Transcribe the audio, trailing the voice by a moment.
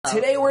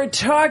Today we're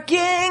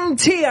talking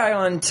T.I.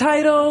 on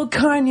Tidal,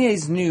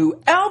 Kanye's new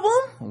album,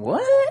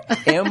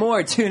 what? And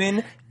more. Tune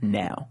in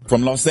now.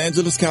 From Los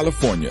Angeles,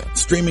 California,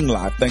 streaming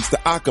live thanks to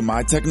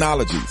Akamai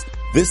Technologies.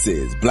 This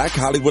is Black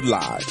Hollywood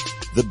Live,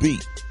 The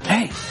Beat.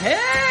 Hey.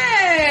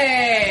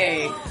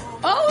 Hey!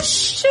 Oh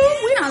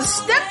shoot, we done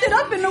stepped it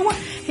up in the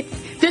way.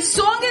 The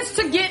song is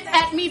to get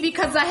at me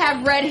because I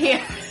have red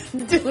hair.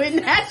 Do it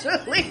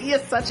naturally. You're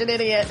such an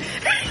idiot.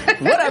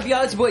 What up,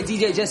 y'all? It's your boy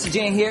DJ Jesse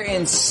Jane here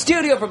in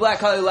studio for Black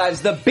Hollywood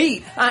Live's The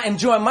Beat. I am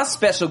joined by my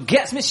special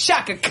guest, Miss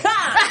Shaka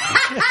Khan.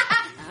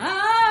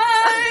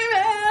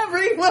 I'm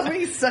everyone.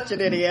 He's such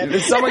an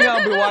idiot. Some of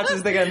y'all be watching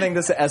this, they're gonna think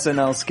this is an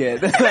SNL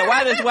skit.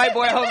 Why this white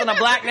boy hosting a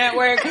black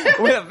network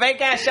with a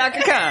fake ass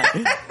Shaka Khan?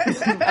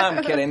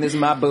 I'm kidding. This is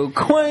my boo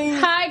queen.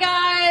 Hi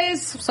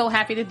guys. So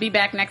happy to be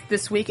back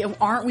this week. And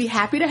aren't we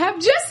happy to have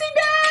Jesse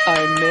back?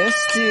 I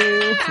missed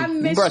you. I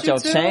missed you brought you your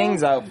too.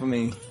 chains out for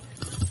me.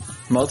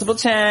 Multiple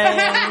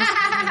chains.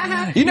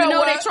 You know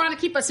what? They're trying to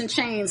keep us in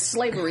chains,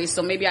 slavery,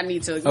 so maybe I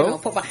need to, you know,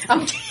 put my...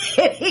 I'm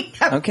kidding.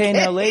 Okay,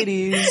 now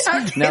ladies,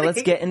 now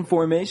let's get in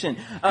formation.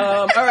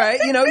 All right,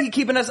 you know, you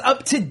keeping us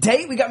up to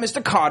date. We got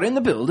Mr. Carter in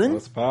the building.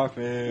 What's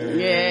poppin'?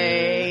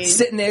 Yay.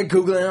 Sitting there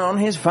Googling on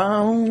his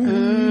phone.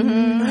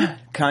 Mm-hmm.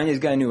 Kanye's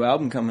got a new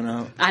album coming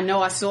out. I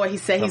know, I saw he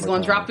said he's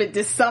going to drop it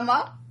this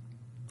summer.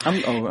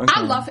 Okay.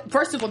 I love it.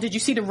 First of all, did you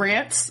see the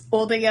rants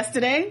all day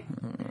yesterday?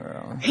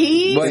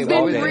 He's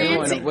been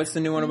ranting. What's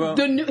the new one about?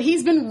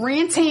 He's been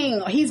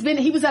ranting.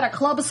 He was at a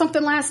club or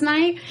something last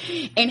night,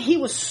 and he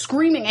was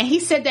screaming. And he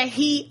said that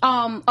he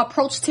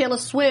approached Taylor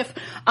Swift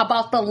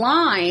about the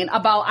line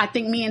about I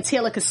think me and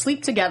Taylor could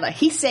sleep together.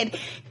 He said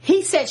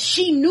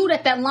she knew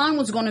that line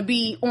was going to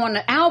be on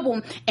the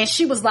album, and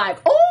she was like,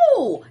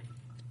 "Oh."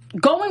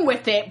 Going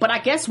with it, but I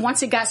guess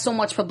once it got so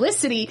much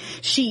publicity,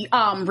 she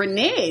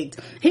reneged.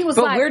 He was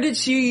But where did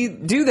she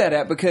do that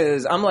at?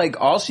 Because I'm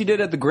like, all she did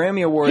at the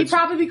Grammy Awards. He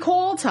probably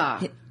called her.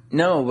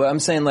 No, but I'm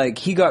saying like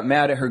he got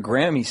mad at her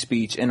Grammy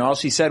speech, and all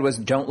she said was,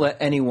 "Don't let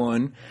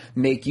anyone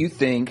make you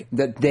think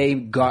that they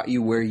got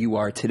you where you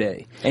are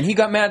today." And he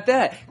got mad at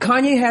that.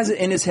 Kanye has it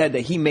in his head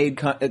that he made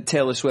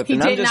Taylor Swift,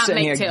 and I'm just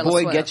sitting here,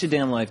 boy, get your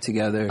damn life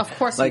together. Of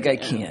course, like I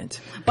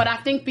can't. But I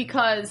think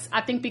because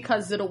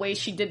of the way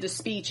she did the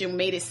speech and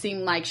made it seem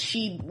like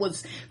she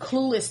was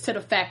clueless to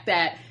the fact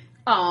that.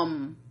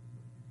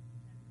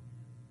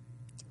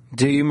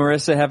 Do you,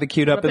 Marissa, have it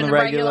queued up in the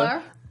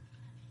regular?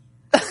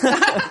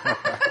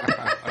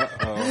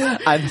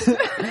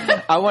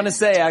 I want to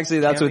say actually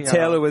that's what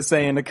Taylor was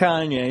saying to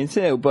Kanye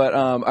too, but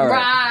all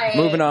right.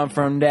 Moving on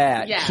from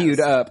that, queued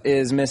up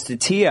is Mr.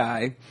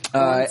 T.I.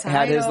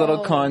 Had his little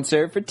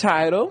concert for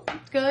Tidal.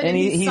 Good, and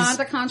he signed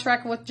a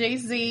contract with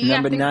Jay-Z.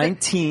 Number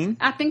 19.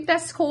 I think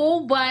that's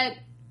cool, but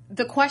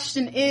the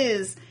question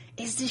is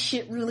this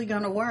shit really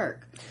gonna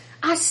work?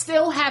 I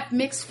still have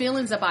mixed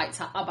feelings about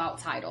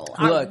Tidal.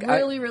 Look, I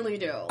really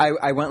do.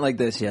 I went like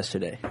this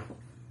yesterday.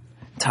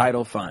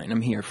 Tidal, fine.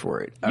 I'm here for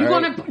it. You're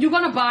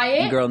gonna buy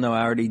it? Girl, no,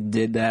 I already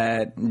did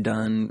that.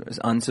 Done.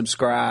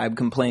 Unsubscribed.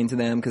 Complained to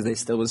them because they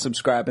still was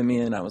subscribing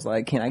me, and I was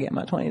like, "Can I get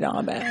my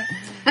 $20 back?"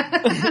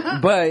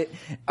 But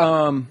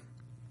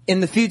in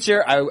the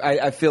future,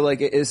 I feel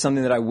like it is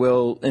something that I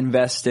will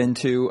invest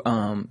into.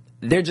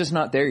 They're just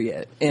not there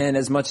yet. And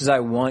as much as I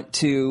want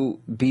to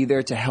be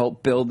there to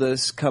help build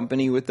this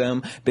company with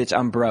them, bitch,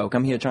 I'm broke.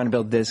 I'm here trying to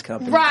build this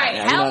company. Right.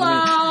 You know what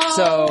I mean?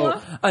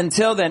 So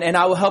until then, and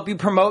I will help you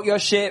promote your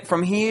shit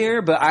from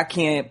here, but I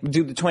can't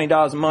do the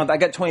 $20 a month. I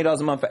got $20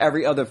 a month for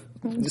every other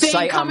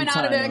site coming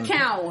out of the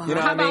account. You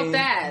know How what I about mean?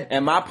 that?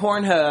 And my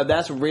Pornhub,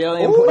 that's real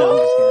important.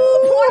 No,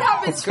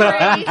 Pornhub is great.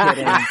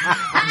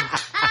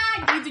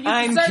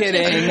 I'm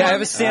kidding. I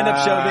have a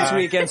stand-up show this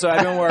weekend, so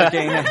I've been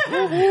working a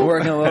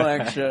little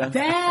extra.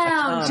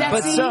 Damn,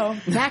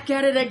 Jesse. Back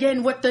at it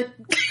again with the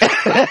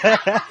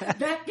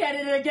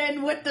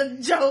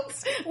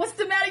jokes. What's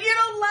the matter? You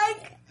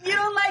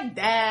don't like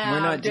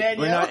that.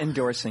 We're not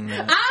endorsing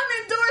that. I'm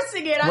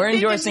endorsing it. We're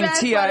endorsing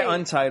T.I.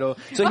 on Tidal.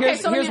 So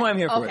here's why I'm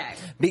here for it. Okay.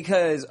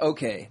 Because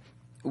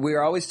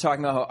we're always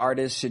talking about how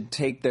artists should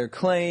take their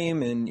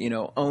claim and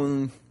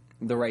own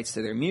the rights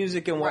to their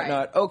music and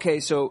whatnot. Right. Okay,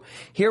 so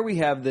here we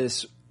have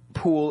this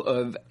pool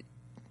of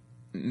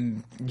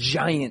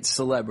giant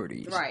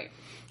celebrities. Right.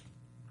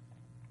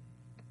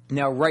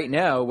 Now, right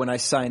now, when I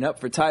sign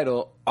up for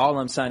Tidal, all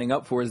I'm signing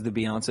up for is the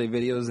Beyonce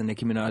videos, the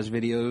Nicki Minaj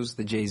videos,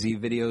 the Jay-Z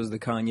videos, the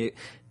Kanye.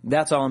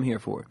 That's all I'm here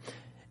for.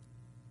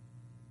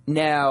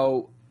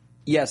 Now,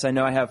 yes, I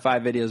know I have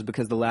 5 videos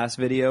because the last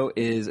video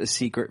is a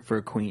secret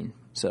for Queen.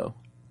 So,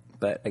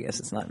 but I guess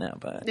it's not now.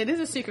 But it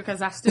is a secret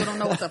because I still don't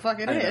know what the fuck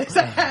it is.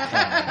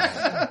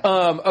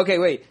 Okay,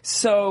 wait.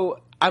 So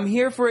I'm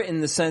here for it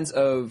in the sense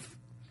of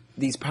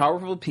these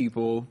powerful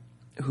people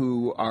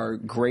who are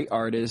great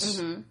artists.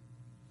 Mm-hmm.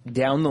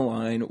 Down the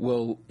line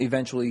will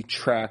eventually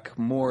track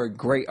more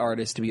great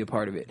artists to be a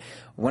part of it.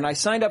 When I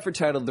signed up for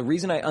Tidal, the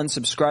reason I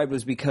unsubscribed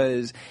was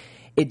because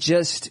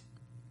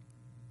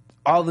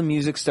all the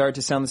music started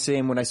to sound the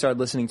same when I started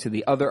listening to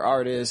the other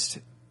artists,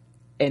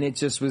 and it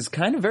just was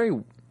kind of very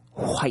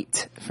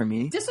white for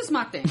me. This is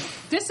my thing.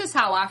 This is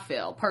how I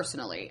feel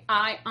personally.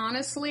 I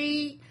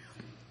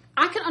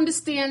can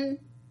understand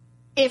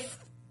if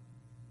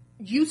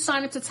you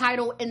sign up to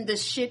Tidal and the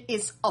shit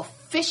is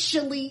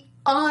officially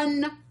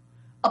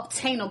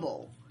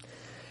unobtainable.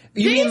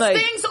 These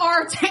things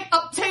are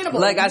obtainable.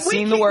 Like, I've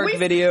seen the work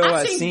video.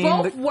 I've seen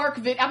both work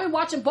videos. I've been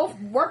watching both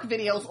work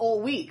videos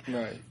all week.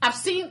 Right. I've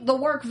seen the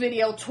work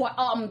video,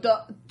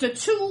 the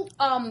two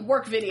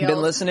work videos.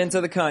 Been listening to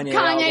the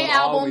Kanye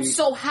album.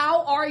 So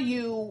how are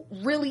you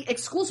really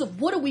exclusive?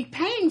 What are we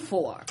paying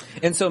for?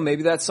 And so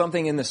maybe that's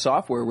something in the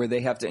software where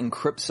they have to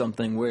encrypt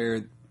something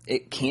where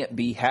it can't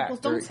be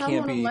hacked, well, or it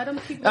can't be. Let them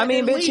keep I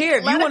mean, bitch, here,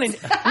 if you want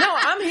to. No,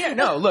 I'm here.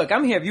 No, look,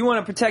 I'm here. If you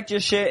want to protect your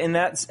shit in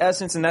that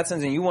essence,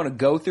 and you want to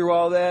go through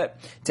all that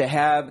to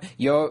have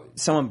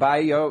someone buy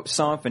your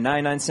song for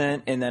 99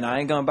 cents, and then I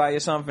ain't gonna buy your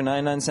song for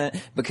 99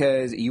 cents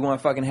because you want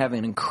to fucking have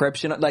an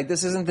encryption. Like,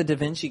 this isn't the Da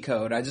Vinci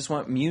Code. I just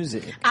want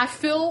music. I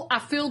feel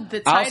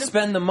the. I'll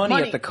spend the money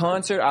at the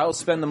concert. I will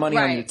spend the money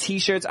on your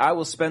T-shirts. I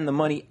will spend the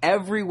money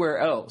everywhere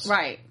else.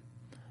 Right.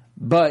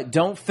 But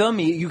don't film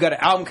me. You got an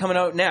album coming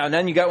out now, and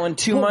then you got one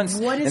 2 months,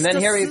 and then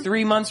here you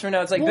 3 months from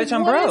now. It's like, bitch,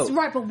 I'm broke.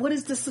 Right, but what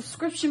is the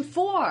subscription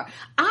for?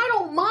 I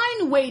don't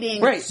mind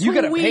waiting. Right, you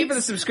got to pay for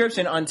the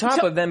subscription on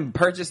top of them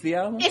purchase the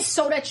album. It's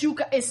so that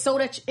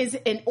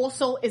and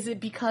also is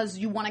it because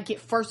you want to get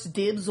first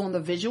dibs on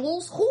the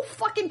visuals? Who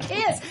fucking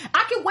cares?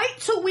 I can wait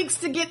 2 weeks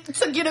to get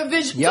a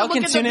visual. Y'all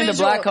can tune into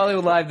Black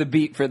Hollywood Live, The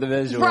Beat for the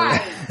visual.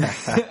 Right.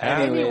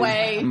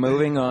 Anyway,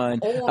 moving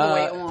on.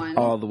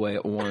 All the way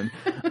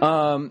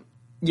on.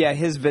 Yeah,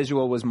 his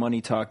visual was Money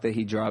Talk that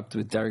he dropped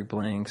with Derek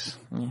Blanks.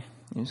 Yeah,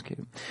 he was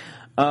cute.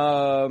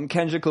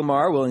 Kendrick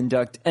Lamar will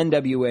induct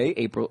NWA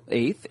April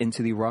 8th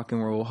into the Rock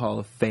and Roll Hall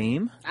of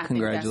Fame.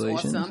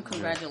 Congratulations. Think that's awesome.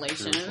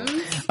 Congratulations.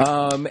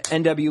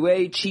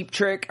 NWA, Cheap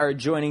Trick are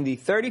joining the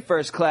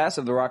 31st class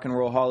of the Rock and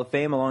Roll Hall of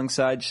Fame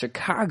alongside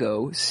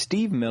Chicago,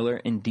 Steve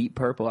Miller, and Deep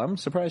Purple. I'm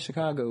surprised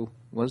Chicago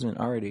wasn't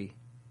already...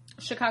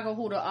 Chicago,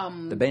 who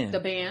the band? The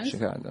band.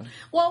 Chicago.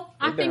 Well,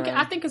 I think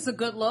it's a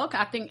good look.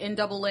 I think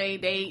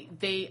NWA they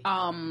they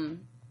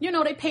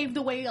paved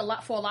the way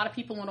for a lot of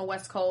people on the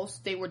West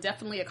Coast. They were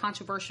definitely a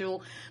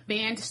controversial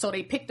band, so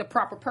they picked the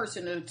proper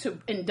person to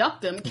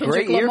induct them.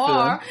 Kendrick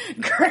Lamar,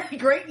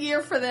 great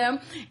year for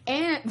them,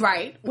 and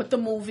with the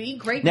movie,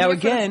 great. Now year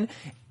again,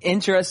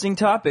 interesting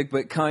topic,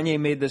 but Kanye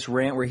made this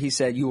rant where he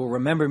said, "You will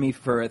remember me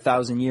for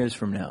 1,000 years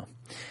from now."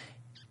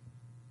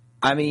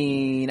 I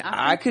mean,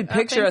 I could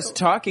picture us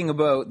talking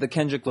about the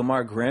Kendrick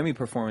Lamar Grammy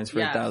performance for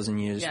 1,000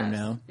 years from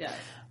now. Yes.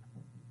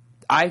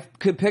 I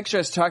could picture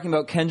us talking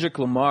about Kendrick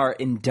Lamar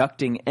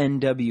inducting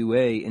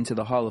NWA into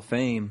the Hall of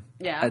Fame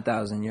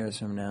 1,000 years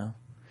from now.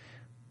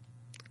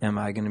 Am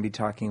I going to be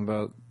talking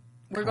about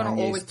We're going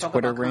to always talk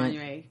about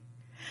Kanye.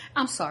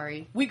 I'm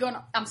sorry.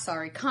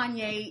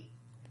 Kanye,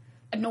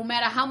 no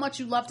matter how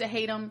much you love to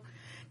hate him,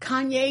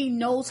 Kanye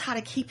knows how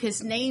to keep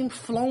his name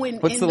flowing.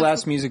 What's the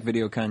last music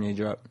video Kanye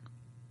dropped?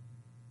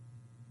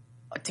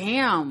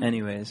 Damn.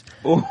 Anyways.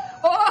 But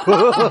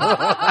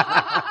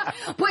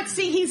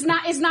see,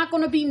 it's not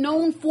going to be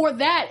known for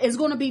that. It's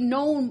going to be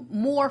known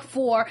more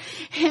for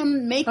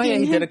him making. Oh yeah,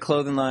 he did a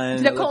clothing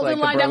line. The clothing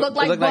line that looked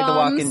like The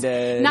Walking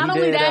Dead. Not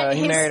only that,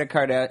 he married a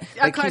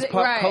Kardashian. He's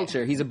pop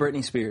culture. He's a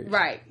Britney Spears.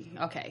 Right.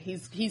 Okay.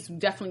 He's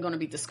definitely going to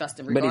be discussed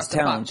in regards to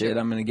But he's talented.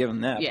 I'm going to give him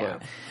that. Yeah.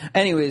 But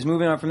anyways,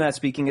 moving on from that.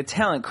 Speaking of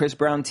talent, Chris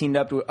Brown teamed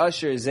up with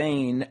Usher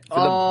Zane for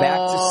the Back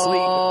to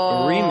Sleep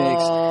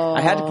remix.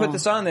 I had to put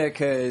this on there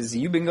because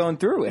you've been going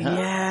through it, huh?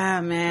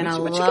 Yeah, man. I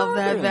love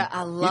that.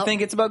 You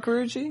think it's about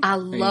Karrueche? I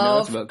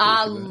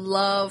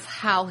love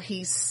how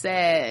he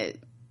said,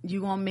 "You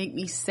gonna make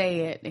me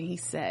say it," and he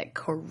said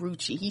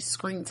Karrueche. He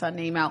screamed her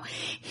name out.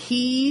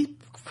 He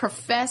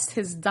professed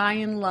his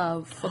dying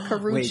love for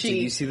Karrueche. Wait, did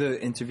you see the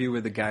interview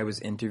where the guy was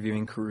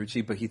interviewing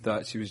Karrueche, but he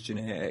thought she was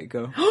Jhené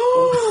Aiko?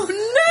 No!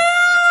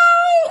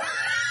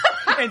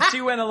 And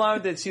she went along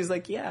with it. She was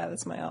like, "Yeah,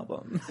 that's my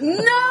album."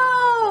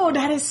 No,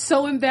 that is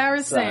so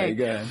embarrassing. Sorry,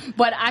 go ahead.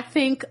 But I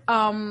think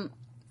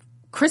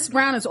Chris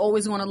Brown is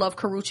always going to love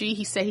Karrueche.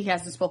 He said he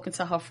hasn't spoken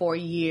to her for a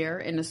year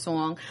in the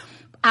song.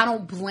 I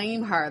don't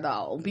blame her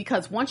though,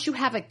 because once you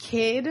have a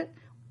kid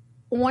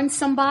on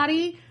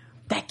somebody,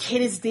 that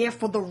kid is there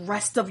for the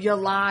rest of your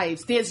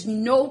lives. There's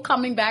no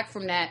coming back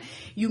from that.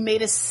 You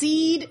made a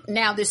seed.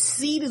 Now this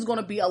seed is going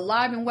to be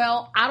alive and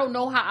well. I don't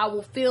know how I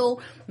will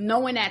feel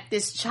knowing that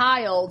this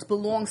child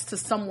belongs to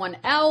someone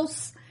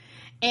else.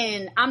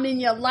 And I'm in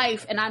your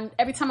life, and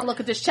every time I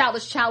look at this child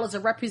is a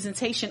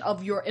representation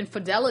of your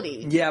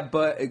infidelity. Yeah,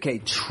 but okay,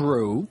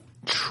 true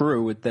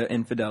with the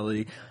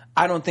infidelity.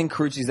 I don't think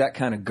Karrueche's that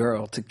kind of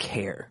girl to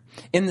care.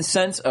 In the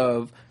sense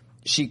of,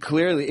 she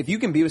clearly, if you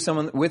can be with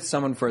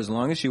someone for as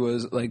long as she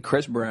was, like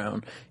Chris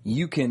Brown,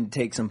 you can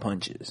take some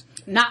punches.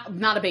 Not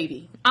a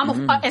baby.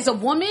 As a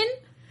woman,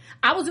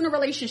 I was in a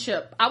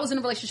relationship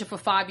for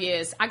 5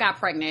 years. I got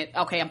pregnant.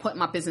 Okay, I'm putting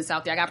my business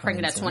out there. I got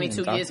pregnant at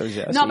 22 years.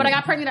 No, but I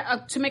got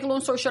pregnant, to make a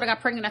long story short, I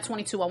got pregnant at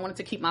 22. I wanted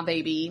to keep my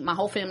baby. My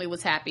whole family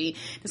was happy.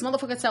 This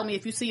motherfucker tell me,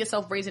 if you see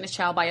yourself raising this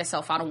child by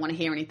yourself, I don't want to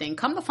hear anything.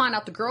 Come to find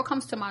out, the girl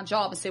comes to my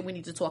job and said, we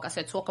need to talk. I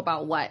said, talk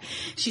about what?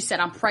 She said,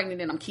 I'm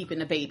pregnant and I'm keeping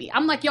the baby.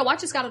 I'm like, yo, I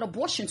just got an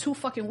abortion 2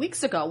 fucking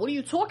weeks ago. What are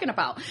you talking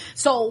about?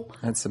 So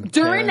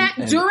during that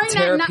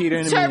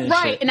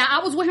right, and I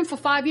was with him for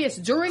 5 years.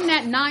 During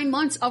that 9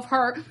 months of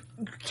her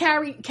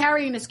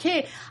carrying this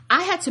kid,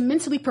 I had to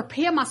mentally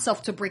prepare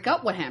myself to break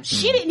up with him.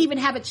 She didn't even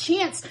have a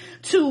chance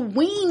to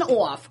wean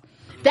off.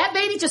 That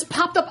baby just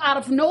popped up out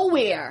of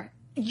nowhere.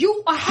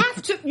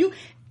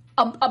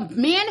 A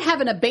man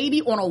having a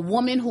baby on a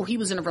woman who he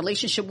was in a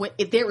relationship with,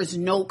 there is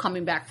no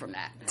coming back from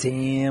that.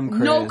 Damn,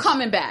 Chris. No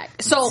coming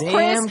back. So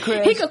Chris,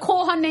 he could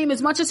call her name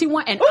as much as he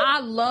want, and I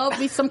love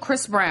me some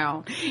Chris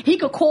Brown. He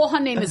could call her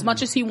name as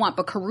much as he want,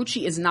 but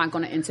Karrueche is not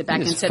going to enter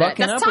back into that.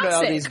 That's up toxic. With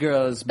all these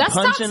girls, that's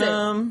punching toxic.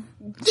 them,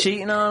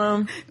 cheating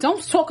on them.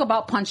 Don't talk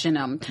about punching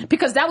them,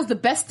 because that was the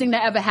best thing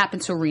that ever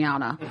happened to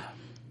Rihanna.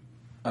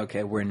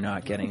 Okay, we're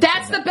not getting.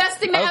 That's the best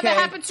thing that ever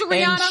happened to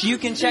Rihanna. And you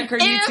can check her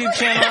YouTube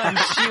channel, and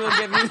she will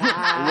give you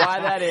why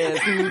that is.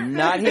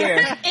 Not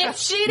here. If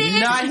she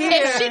didn't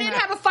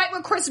have a fight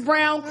with Chris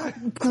Brown,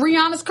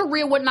 Rihanna's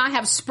career would not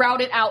have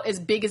sprouted out as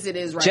big as it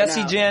is right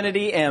Jesse now.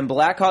 Jannetty and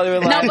Black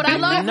Hollywood Live. No, but I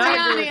love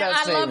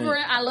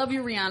Rihanna. I love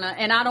you, Rihanna,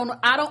 and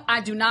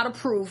I do not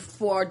approve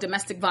for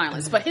domestic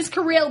violence. But his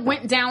career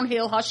went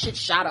downhill. Her shit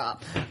shot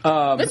up.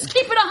 Let's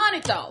keep it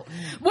 100 though.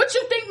 What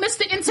you think,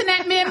 Mr.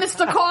 Internet Man,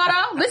 Mr.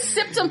 Carter? Let's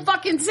sip some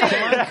fucking tea.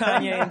 Come on,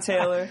 Kanye and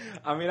Taylor.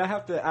 I mean, I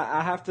have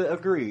to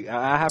agree.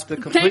 I have to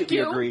completely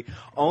agree.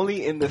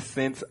 Only in the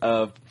sense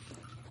of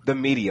the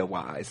media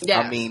wise.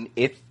 Yes. I mean,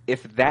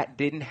 if that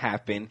didn't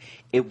happen,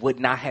 it would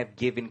not have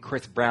given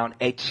Chris Brown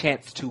a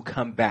chance to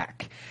come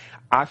back.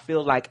 I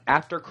feel like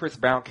after Chris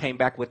Brown came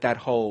back with that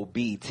whole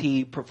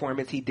BET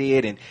performance he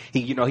did, and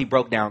he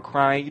broke down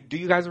crying. Do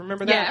you guys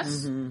remember that?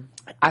 Yes.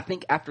 Mm-hmm. I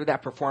think after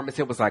that performance,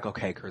 it was like,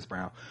 okay, Chris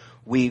Brown,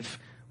 we've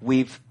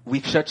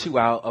shut you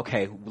out.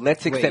 Okay,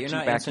 let's accept you're you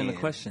not back answering in. the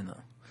question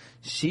though.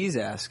 She's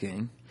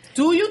asking.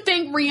 Do you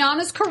think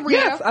Rihanna's career?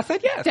 Yes, I said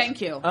yes. Thank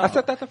you. I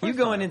said that the first You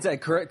going into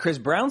Chris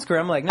Brown's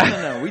career? I'm like,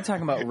 no. We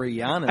talking about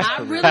Rihanna's I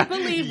career. really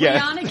believe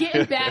Rihanna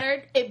getting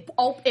battered. It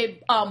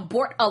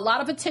brought a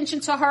lot of attention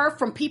to her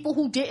from people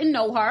who didn't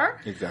know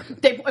her. Exactly.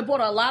 It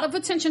brought a lot of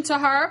attention to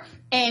her,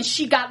 and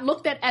she got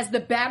looked at as the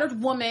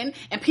battered woman,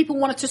 and people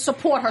wanted to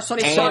support her, so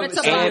they started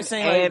to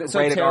and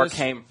Rated R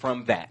came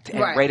from that.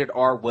 And Rated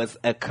R was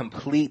a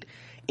complete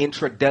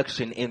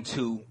introduction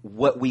into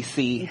what we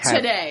see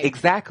today.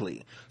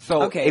 Exactly.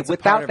 So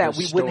without that,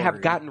 we wouldn't have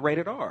gotten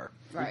Rated R.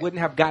 Right. We wouldn't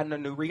have gotten a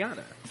new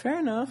Rihanna. Fair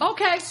enough.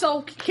 Okay,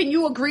 so can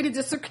you agree to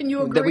disagree? Can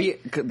you agree?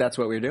 That's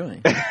what we're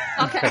doing.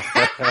 Okay.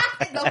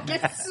 Don't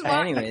get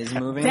smart. Anyways,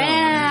 moving on.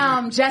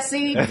 Damn,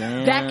 Jesse.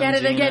 Back at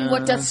it again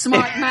with the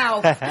smart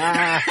mouth.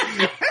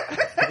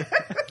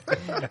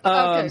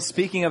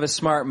 Speaking of a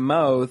smart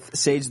mouth,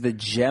 Sage the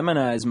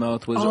Gemini's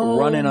mouth was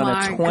running on a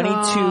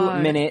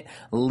 22-minute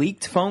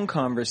leaked phone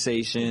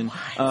conversation.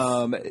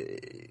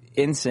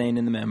 Insane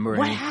in the membrane.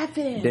 What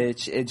happened?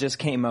 Bitch, it just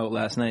came out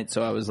last night,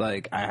 so I was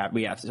like,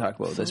 we have to talk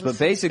about this. But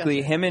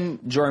basically, him and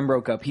Jordan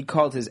broke up. He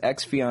called his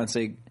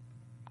ex-fiance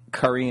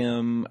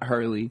Kareem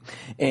Hurley,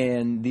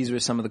 and these were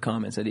some of the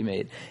comments that he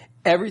made.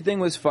 Everything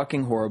was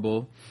fucking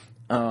horrible.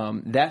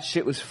 That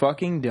shit was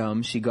fucking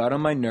dumb. She got on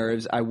my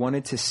nerves. I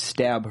wanted to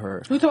stab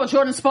her. Who told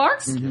Jordin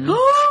Sparks? Mm-hmm.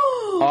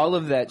 All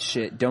of that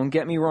shit. Don't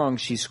get me wrong.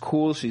 She's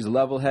cool. She's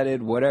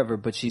level-headed, whatever,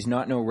 but she's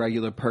not no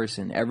regular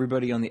person.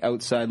 Everybody on the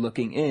outside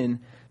looking in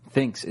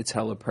thinks it's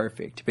hella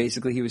perfect.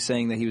 Basically, he was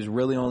saying that he was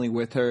really only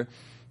with her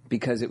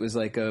because it was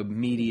like a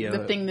media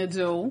the thing to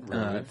do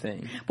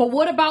thing. But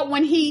what about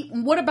when he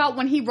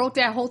wrote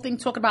that whole thing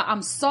talking about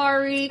I'm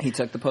sorry? He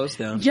took the post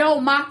down.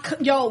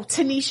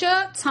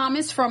 Tanisha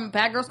Thomas from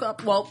Bad Girls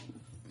Club. Well,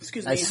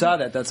 excuse me. I saw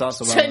that. That's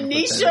also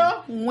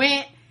Tanisha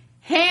went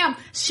ham.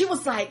 She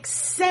was like,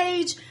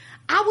 Sage,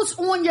 I was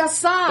on your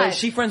side. Is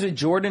she friends with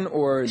Jordan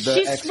or the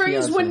She's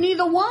friends with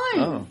neither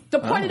one. The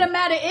point of the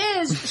matter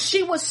is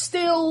she was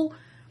still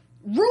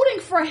rooting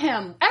for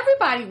him.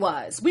 Everybody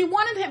was. We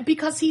wanted him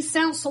because he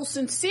sounds so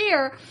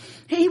sincere.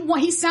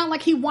 He sounded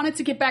like he wanted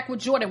to get back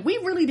with Jordan. We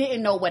really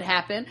didn't know what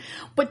happened.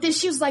 But then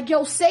she was like,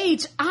 yo,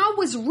 Sage, I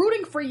was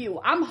rooting for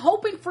you. I'm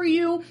hoping for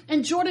you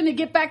and Jordan to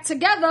get back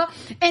together.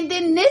 And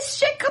then this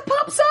shit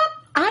pops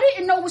up. I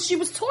didn't know what she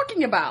was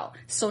talking about.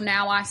 So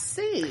now I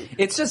see.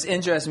 It's just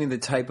interesting the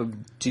type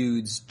of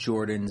dudes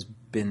Jordan's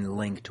been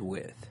linked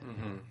with.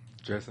 Mm-hmm.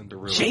 Jason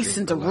Derulo.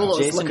 Jason Derulo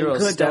is looking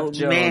good, though,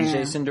 man.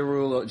 Jason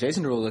Derulo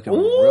looking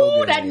real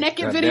good. That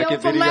naked video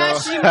from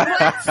last year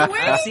was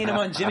sweet. I seen him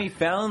on Jimmy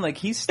Fallon. Like,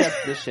 he stepped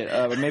this shit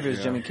up. Or maybe it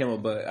was Jimmy Kimmel,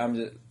 but I'm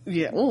just...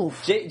 Yeah.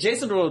 Oof.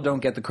 Jason Derulo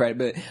don't get the credit,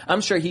 but I'm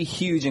sure he's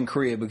huge in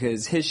Korea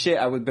because his shit,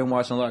 I've been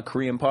watching a lot of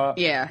Korean pop.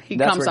 Yeah, he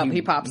pops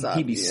up.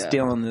 He be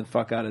stealing the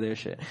fuck out of their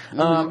shit.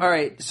 All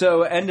right,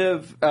 so end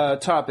of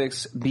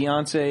topics.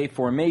 Beyonce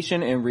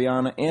Formation and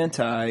Rihanna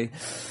Anti.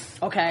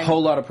 Okay.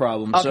 Whole lot of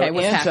problems. Okay, so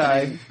what's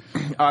happening?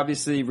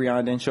 Obviously,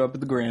 Rihanna didn't show up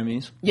at the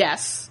Grammys.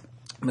 Yes.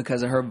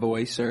 Because of her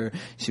voice, or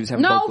she was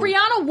having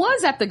Rihanna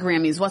was at the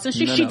Grammys, wasn't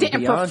she? She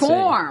didn't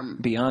perform.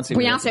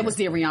 Beyonce was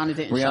there. Rihanna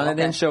didn't show up. Rihanna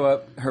didn't show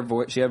up. Her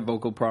voice, she had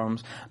vocal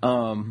problems.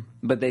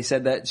 But they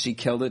said that she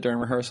killed it during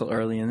rehearsal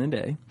early in the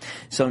day.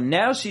 So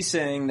now she's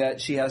saying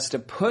that she has to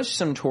push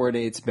some tour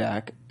dates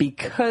back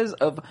because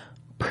of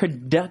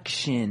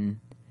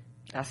production.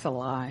 That's a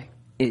lie.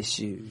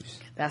 Issues.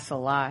 That's a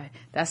lie.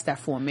 That's that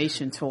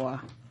Formation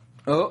tour.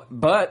 Oh,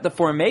 but the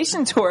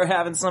Formation tour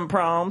having some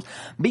problems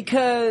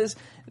because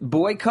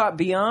boycott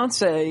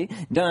Beyonce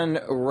done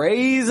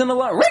raising the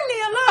alarm. Ring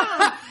the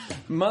alarm!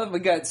 Mother, we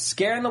got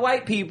scaring the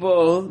white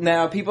people.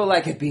 Now people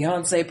like, if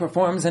Beyonce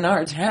performs in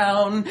our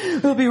town,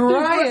 there'll be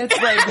riots.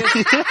 Like,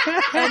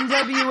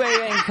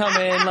 NWA ain't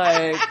coming.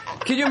 Like,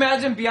 can you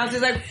imagine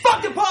Beyonce's like,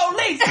 fuck the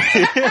police?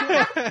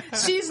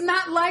 She's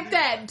not like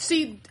that.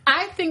 See,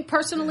 I think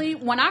personally,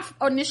 when I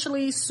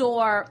initially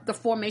saw the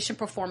Formation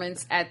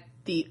performance at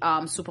the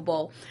Super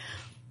Bowl,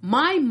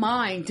 my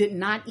mind did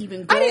not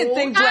even go. I didn't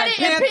think Black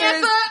Panthers.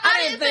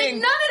 I didn't think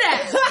none of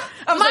that.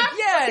 I was like,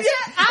 yes,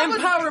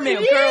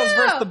 empowerment, girls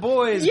versus the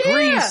boys,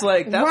 Grease,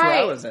 like, that's where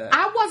I was at.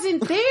 I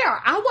wasn't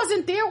there. I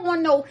wasn't there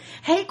on no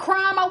hate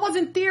crime. I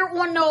wasn't there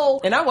on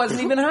no... And I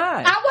wasn't even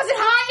high. I wasn't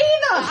high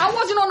either. I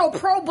wasn't on no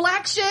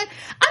pro-black shit.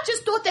 I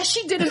just thought that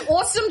she did an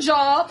awesome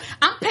job.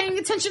 I'm paying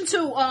attention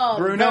to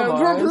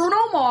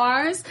Bruno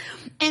Mars.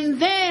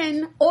 And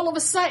then, all of a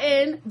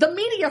sudden, the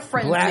media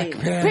frenzy. Black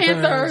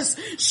Panthers.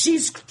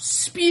 She's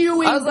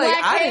spewing I was like,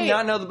 black I hate. did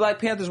not know the Black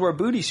Panthers wore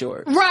booty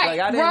shorts. Right, like,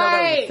 I didn't know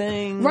that was a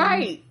thing.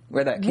 Right.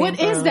 Where that came What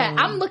from. is that?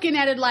 I'm looking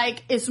at it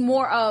like it's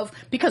more of,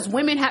 because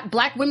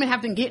black women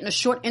have been getting a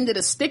short end of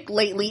the stick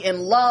lately in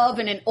love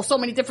and in so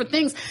many different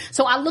things.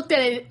 So I looked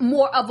at it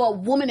more of a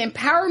woman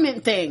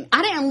empowerment thing.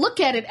 I didn't look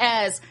at it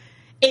as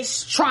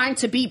it's trying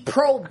to be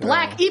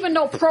pro-black, even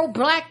though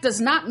pro-black does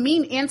not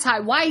mean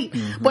anti-white.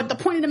 Mm-hmm. But the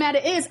point of the matter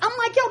is, I'm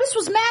like, yo, this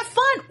was mad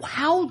fun.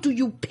 How do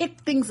you pick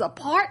things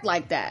apart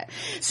like that?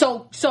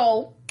 So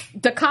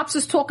the cops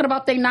is talking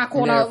about they not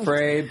going to... They're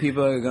afraid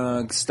people are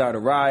going to start a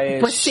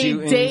riot, but see,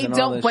 they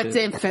don't. But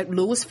shit. then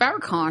Louis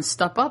Farrakhan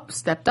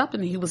stepped up,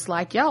 and he was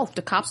like, "Yo, if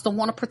the cops don't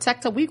want to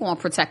protect her, we going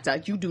to protect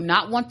her. You do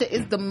not want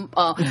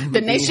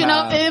the Nation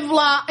of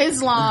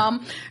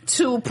Islam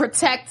to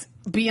protect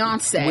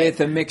Beyonce with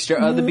a mixture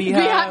of the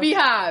Beehive.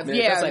 Beehive.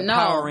 Yeah, that's like no.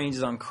 Power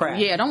Rangers on crack.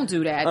 Yeah, don't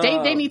do that.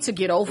 They need to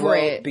get over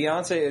it.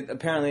 Beyonce,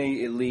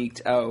 apparently it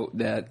leaked out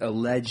that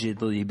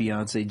allegedly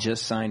Beyonce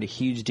just signed a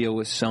huge deal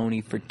with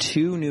Sony for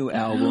 2 new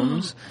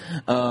albums.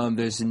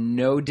 There's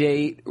no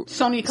date.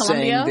 Sony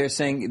Columbia? They're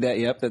saying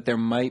that, that there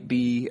might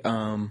be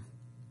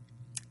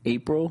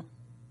April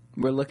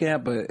we're looking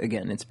at, but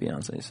again, it's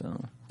Beyonce,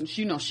 so...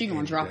 You know she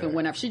gonna drop it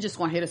whenever. She just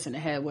gonna hit us in the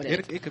head with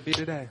it. It could be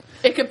today.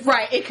 It could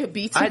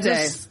be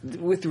today.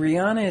 With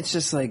Rihanna, it's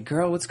just like,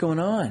 girl, what's going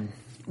on?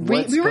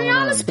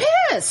 Rihanna's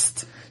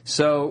pissed.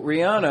 So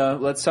Rihanna,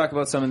 let's talk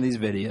about some of these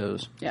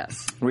videos.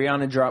 Yes.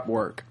 Rihanna dropped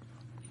work.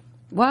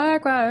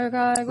 Work.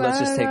 Let's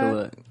just take a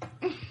look.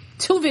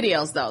 2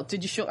 videos though.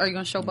 Are you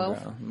gonna show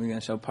both? No, we're gonna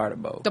show part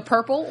of both. The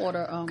purple or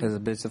the because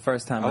it's the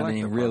first time I didn't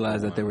even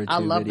realize that there were 2 videos. I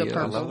love the purple.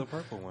 I love the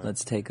purple one.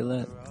 Let's take a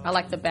look. I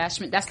like the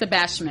Bashment. That's the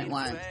Bashment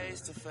one.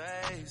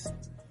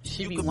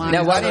 She be whining.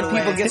 Now, why didn't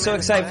people get so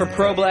excited for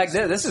pro black?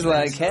 This is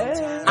like,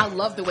 hey. I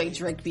love the way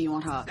Drake be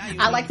on her.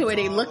 I like the way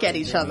they look at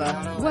each other.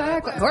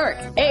 Work.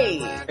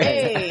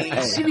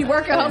 Hey. She be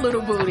working her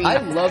little booty. I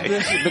love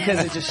this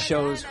because it just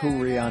shows who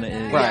Rihanna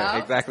is. Right, Yeah.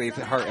 exactly. It's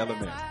her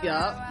element.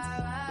 Yup.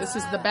 This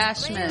is the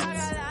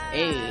Bashments.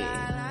 Hey.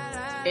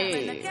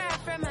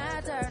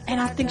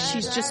 And I think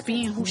she's just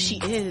being who she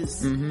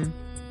is. Mm-hmm.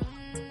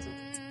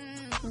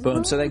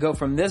 Boom. So they go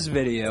from this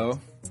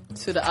video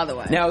to the other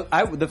one. Now,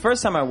 the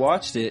first time I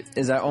watched it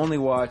is I only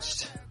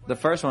watched the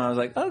first one. I was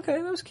like, okay,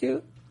 that was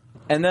cute.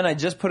 And then I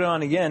just put it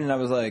on again, and I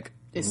was like,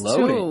 it's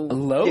loading.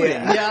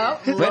 Yeah.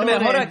 Wait a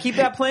minute, hold on, keep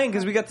that playing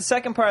because we got the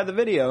second part of the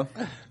video.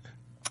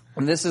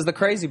 And this is the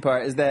crazy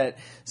part, is that,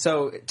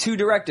 so 2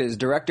 directors.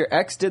 Director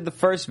X did the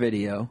first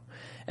video,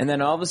 and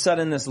then all of a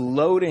sudden this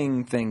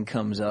loading thing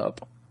comes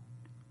up.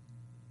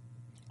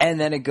 And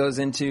then it goes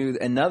into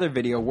another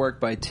video work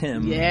by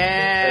Tim.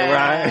 Yeah.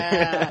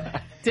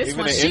 Right. This Even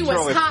one, the she was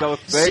intro is hot. so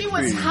sexy. She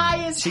was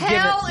high as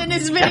hell in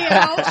this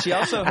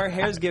video. Her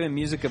hair's giving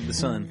Music of the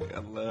Sun. I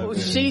love it.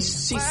 She's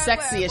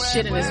sexy as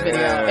shit in this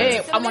video.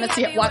 Hey, I want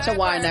to watch her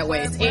wind that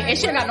way. Hey,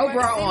 she ain't got no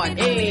bra on.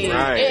 Hey,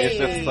 right, it's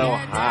just so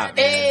hot.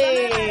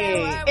 Hey,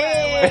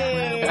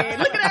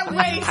 look at that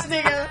waist,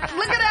 nigga.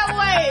 Look at that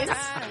waist.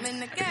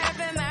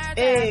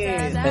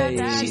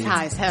 Hey, she's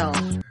high as hell.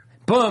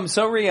 Boom.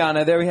 So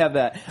Rihanna, there we have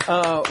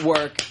that.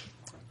 Work.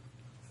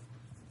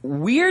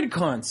 Weird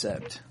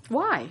concept.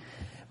 Why?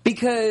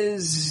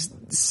 Because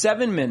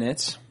 7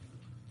 minutes,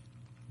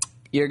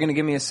 you're going to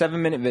give me a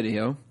 7-minute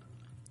video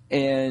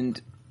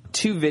and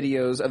 2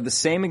 videos of the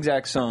same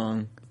exact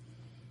song.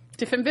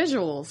 Different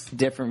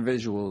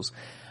visuals.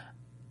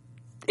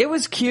 It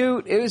was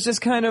cute. It was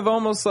just kind of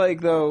almost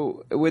like,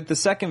 though, with the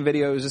second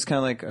video, it was just kind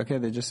of like, okay,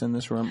 they're just in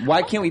this room.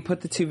 Why can't we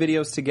put the two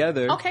videos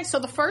together? Okay, so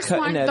the first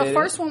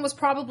one was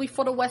probably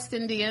for the West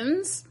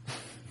Indians.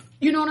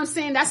 You know what I'm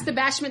saying? That's the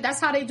bashment.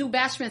 That's how they do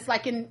bashments.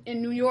 Like in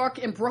New York,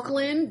 in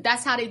Brooklyn,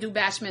 that's how they do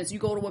bashments. You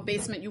go to a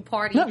basement, you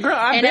party. No, girl,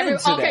 I've been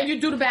to that.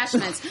 You do the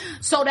bashments.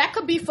 So that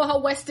could be for her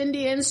West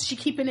Indians.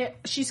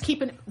 She's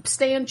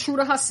staying true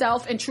to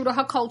herself and true to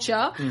her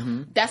culture.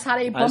 Mm-hmm. That's how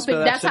they bump it.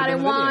 That's how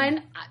they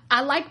whine.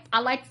 I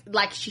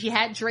like she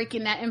had Drake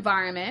in that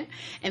environment.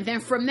 And then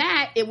from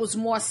that, it was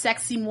more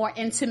sexy, more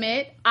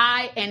intimate.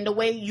 And the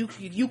way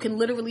you can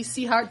literally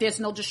see her, there's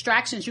no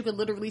distractions. You can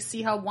literally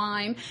see her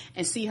whine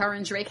and see her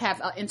and Drake have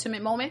an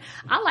intimate moment.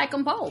 I like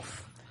them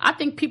both. I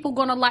think people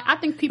gonna like. I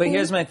think people. But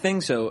here's my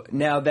thing. So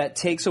now that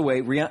takes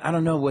away Rihanna. I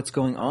don't know what's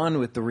going on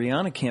with the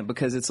Rihanna camp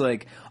because it's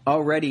like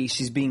already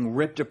she's being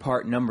ripped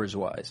apart numbers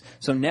wise.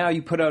 So now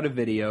you put out a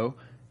video.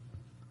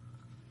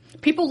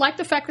 People like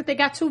the fact that they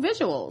got two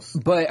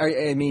visuals. But,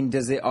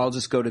 does it all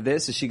just go to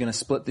this? Is she going to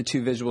split the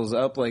two visuals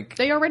up? Like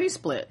they already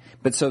split.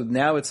 But so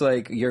now it's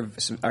like, your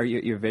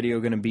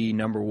video going to be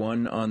number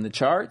one on the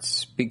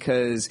charts?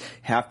 Because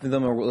half of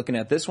them are looking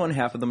at this one,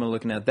 half of them are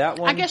looking at that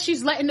one. I guess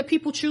she's letting the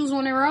people choose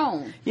on their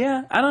own.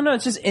 Yeah, I don't know.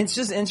 It's just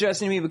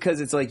interesting to me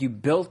because it's like you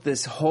built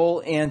this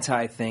whole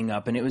anti-thing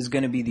up and it was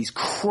going to be these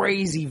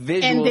crazy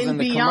visuals in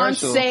the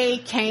commercial. And then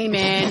Beyonce came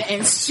in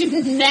and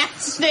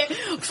snatched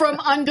it from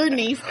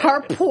underneath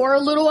her poor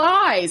little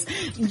eyes.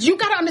 You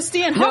gotta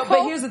understand her. No,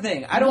 but here's the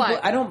thing. I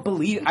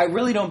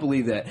really don't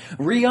believe that.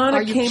 Rihanna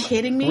Are you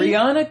kidding me?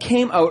 Rihanna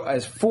came out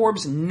as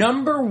Forbes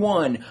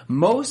 #1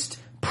 most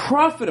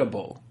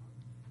profitable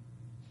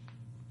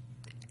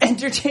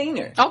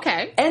entertainer.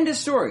 Okay. End of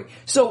story.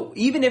 So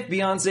even if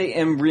Beyonce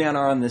and Rihanna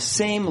are on the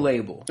same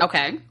label.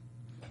 Okay.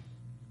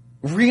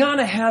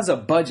 Rihanna has a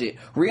budget.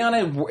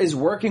 Rihanna is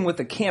working with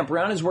the camp.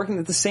 Rihanna is working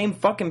with the same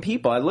fucking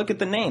people. I look at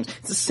the names.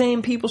 It's the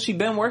same people she's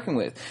been working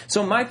with.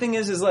 So my thing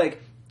is like,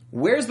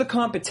 where's the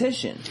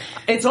competition?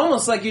 It's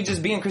almost like you're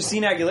just being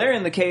Christina Aguilera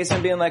in the case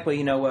and being like, well,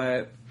 you know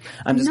what?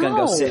 I'm just going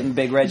to go sit in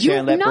big red chair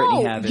and let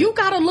Britney have it. You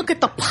got to look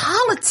at the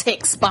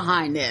politics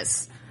behind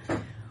this.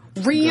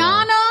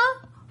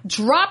 Rihanna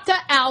dropped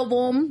an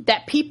album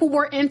that people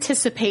were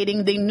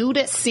anticipating. They knew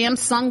that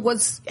Samsung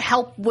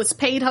was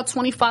paid her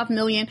 $25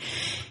 million.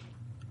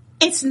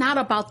 It's not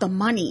about the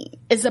money.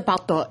 It's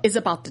about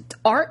the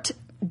art,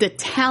 the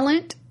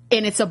talent,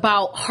 and it's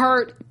about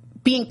her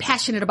being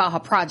passionate about her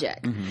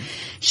project. Mm-hmm.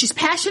 She's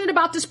passionate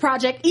about this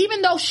project,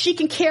 even though she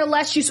can care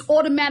less. She's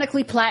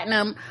automatically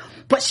platinum,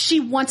 but she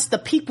wants the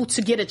people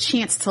to get a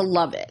chance to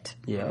love it.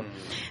 Yeah.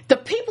 The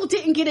people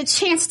didn't get a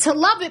chance to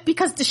love it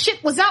because the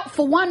shit was out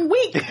for 1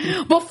 week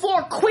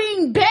before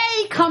Queen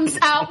Bey comes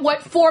out with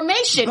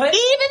Formation. But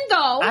even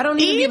though I don't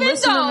even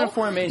listen to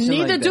Formation.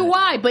 Neither like do that.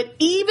 I.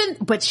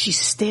 But she's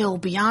still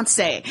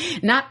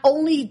Beyonce. Not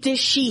only did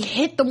she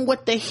hit them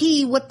with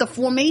the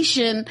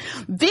Formation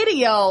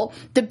video,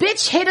 the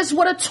bitch hit us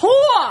with a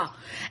tour.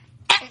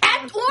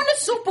 On the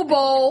Super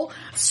Bowl.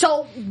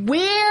 So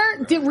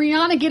where did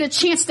Rihanna get a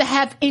chance to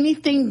have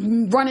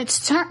anything run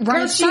its turn?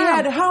 She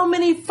had how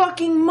many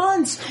fucking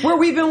months where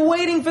we've been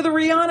waiting for the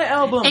Rihanna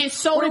album? And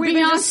so did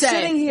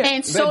Beyonce.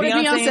 And so did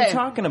Beyonce. Ain't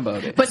talking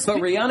about it. But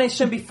Rihanna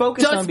shouldn't be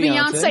focused on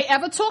Beyonce. Does Beyonce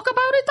ever talk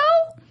about it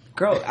though?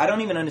 Girl, I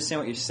don't even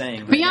understand what you're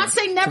saying.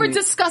 Beyonce never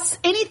discussed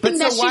anything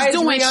that she's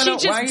doing. Why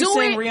are you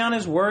saying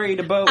Rihanna's worried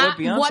about what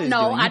Beyonce's doing?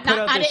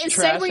 I didn't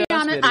say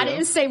Rihanna. I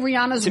didn't say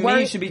Rihanna's worried. To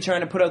me, you should be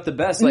trying to put out the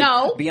best. Like,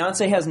 no,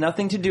 Beyonce has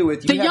nothing to do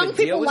with you. The young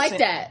people like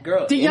that.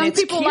 Girl, the young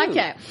people like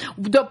that.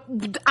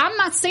 I'm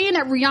not saying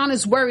that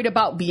Rihanna's worried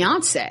about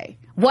Beyonce.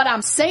 What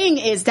I'm saying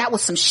is that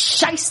was some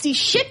shiesty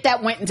shit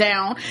that went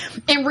down,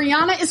 and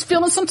Rihanna is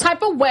feeling some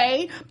type of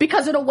way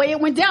because of the way it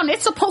went down.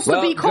 It's supposed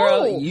to be cool.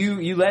 Girl,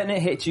 you letting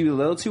it hit you a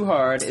little too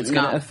hard. It's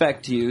going to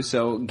affect you,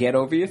 so get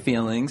over your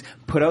feelings.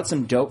 Put out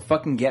some dope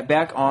fucking get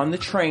back on the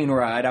train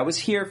ride. I was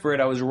here for it.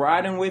 I was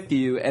riding with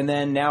you, and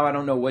then now I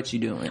don't know what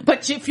you're doing.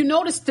 But if you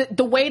notice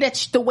the way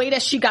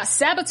that she got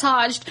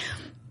sabotaged,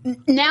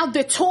 now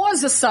the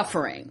tours are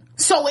suffering.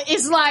 So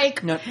it's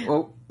like...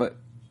 but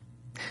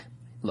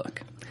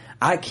look...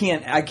 I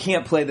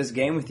can't play this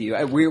game with you.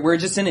 We're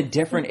just in a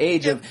different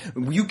age of,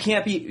 you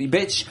can't be,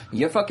 bitch,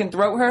 your fucking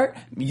throat hurt,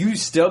 you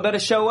still better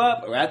show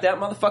up or at that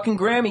motherfucking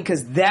Grammy,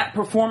 because that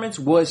performance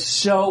was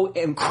so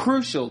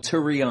crucial to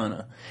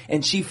Rihanna.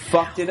 And she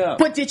fucked it up.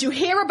 But did you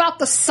hear about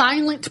the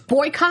silent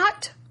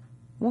boycott?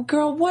 Well,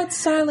 girl, what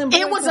silent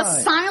boycott? It was a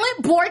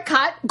silent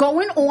boycott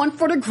going on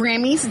for the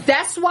Grammys.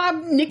 That's why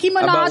Nicki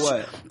Minaj... About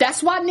what?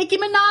 That's why Nicki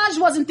Minaj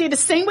wasn't there. The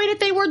same way that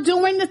they were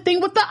doing the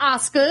thing with the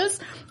Oscars.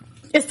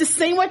 It's the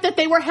same way that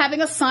they were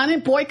having a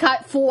silent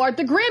boycott for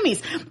the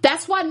Grammys.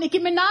 That's why Nicki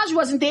Minaj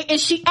wasn't there, and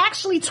she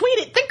actually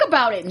tweeted. Think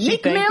about it. She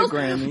thanked the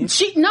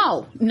Grammys.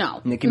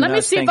 No. Nicki Let me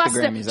Minaj see if thanked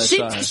the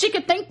Grammys. she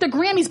could thank the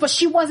Grammys, but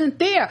she wasn't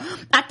there.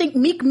 I think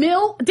Meek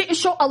Mill didn't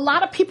show. A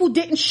lot of people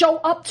didn't show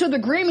up to the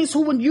Grammys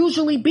who would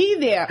usually be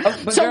there.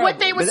 What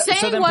they were saying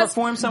so then was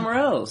perform somewhere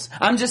else.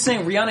 I'm just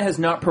saying Rihanna has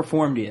not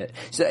performed yet,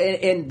 so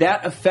and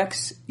that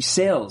affects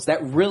sales.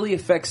 That really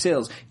affects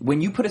sales.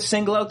 When you put a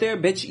single out there,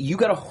 bitch, you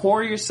gotta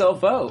whore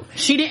yourself out.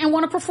 She didn't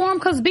want to perform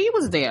because B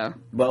was there.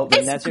 Well,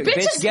 then that's her.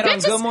 Bitch, get on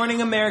Good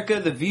Morning America,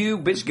 The View,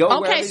 bitch, go.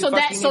 Okay, so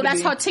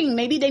that's her team.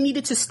 Maybe they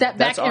needed to step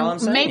back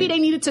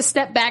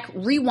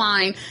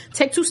rewind,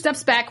 take 2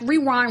 steps back,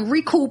 rewind,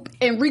 recoup,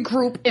 and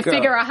regroup, and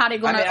figure out how they're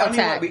going to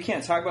attack. We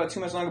can't talk about it too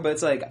much longer, but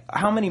it's like,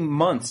 how many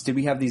months did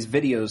we have these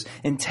videos,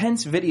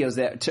 intense videos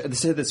that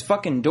to this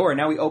fucking door?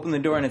 Now we open the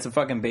door and it's a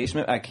fucking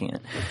basement. I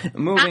can't.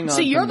 Moving on.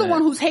 See, you're the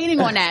one who's hating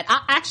on that.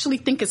 I actually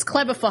think it's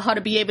clever for her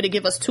to be able to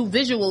give us 2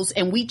 visuals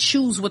and we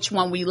choose which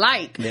one we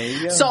like. There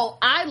you go. So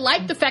I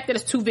like the fact that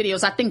it's 2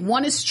 videos. I think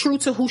one is true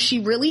to who she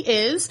really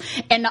is,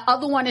 and the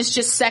other one is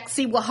just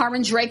sexy with her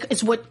and Drake.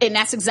 And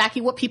that's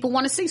exactly what people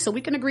want to see. So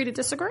we can agree to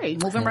disagree.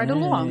 Moving right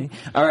along.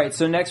 All right.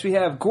 So next we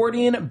have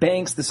Jordin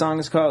Sparks. The song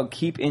is called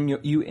 "Keep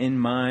You in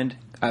Mind."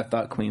 I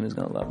thought Queen was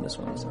gonna love this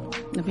one. So.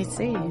 Let me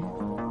see.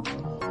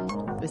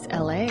 It's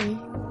LA.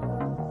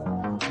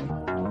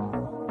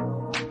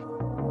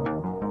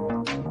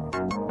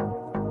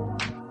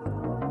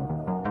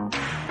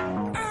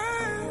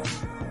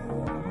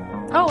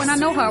 Oh, and I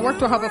know her. I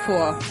worked with her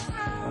before.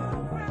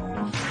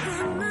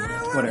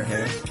 What, her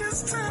hair?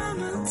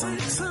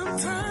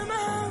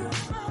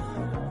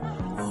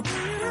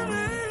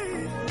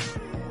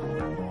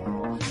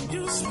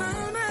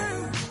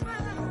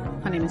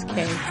 Her name is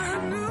Kay.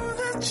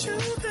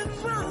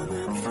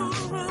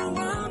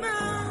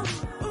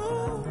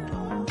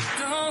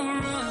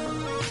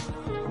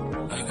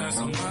 I got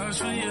so much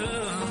for you.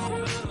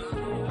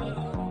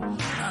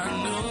 I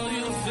know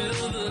you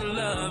feel the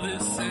love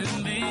is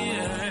in the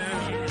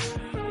air.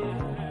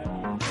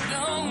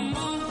 Don't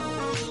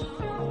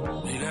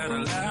move. We got a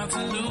lot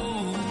to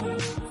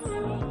lose.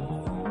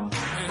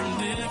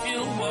 And if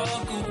you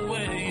walk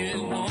away,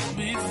 it won't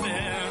be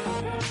fair.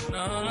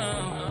 No.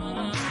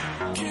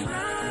 Can I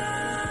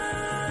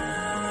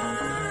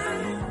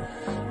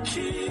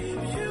keep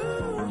you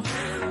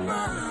in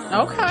mind?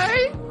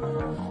 Okay.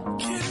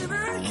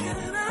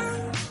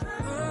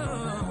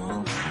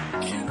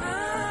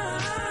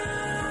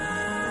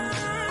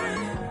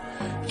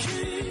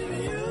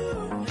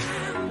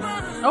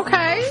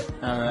 Okay.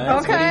 All right.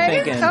 Okay. What are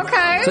you thinking?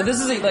 Okay. So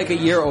this is like a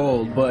year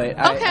old, but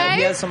Okay.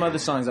 he has some other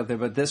songs up there,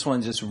 but this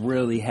one just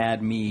really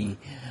had me.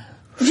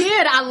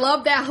 Yeah, I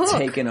love that hook.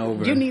 Taking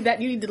over. You need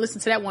that. You need to listen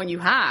to that one. You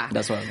high.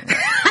 That's what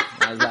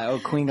I was like. Oh,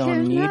 Queen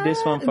gonna need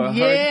this one for her.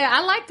 Yeah,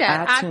 I like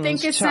that. I iTunes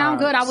think it sounds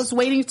good. I charts. was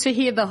waiting to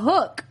hear the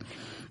hook,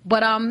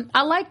 but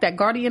I like that.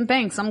 Jordin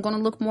Sparks. I'm gonna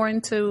look more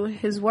into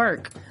his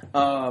work.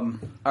 All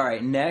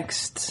right,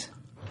 next.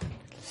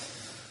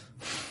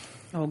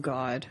 Oh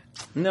God.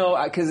 No,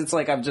 because it's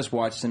like I've just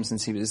watched him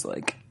since he was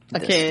like A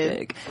this kid.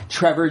 big.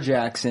 Trevor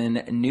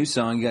Jackson, new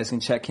song. You guys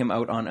can check him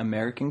out on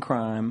American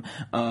Crime.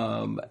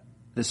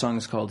 The song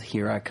is called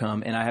 "Here I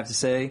Come," and I have to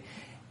say,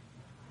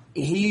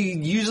 he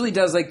usually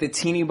does like the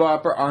teeny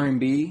bopper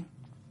R&B.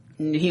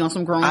 He on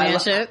some grown man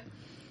shit.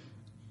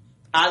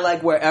 I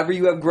like wherever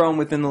you have grown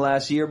within the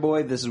last year,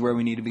 boy. This is where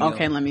we need to be. Okay,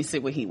 going. let me see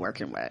what he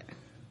working with.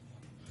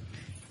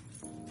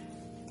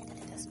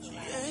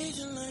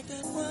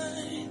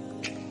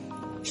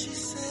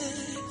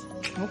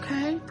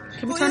 Okay,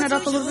 can we turn it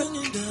up a little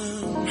bit?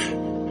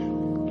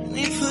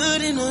 We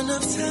put in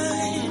enough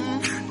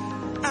time.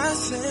 I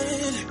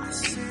said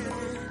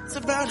it's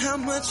about how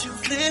much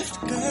you've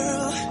lived,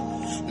 girl,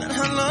 not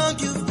how long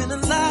you've been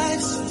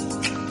alive. So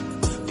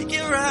we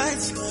get right.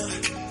 So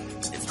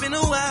it's been a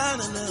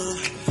while, I know.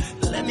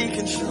 Let me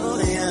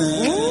control you.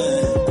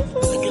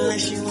 Looking like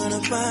she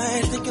wanna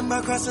fight, thinking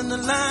about crossing the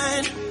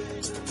line.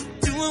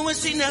 Doing what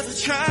she never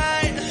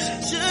tried,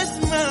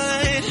 just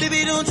mine.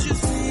 Baby, don't you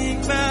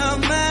think about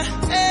my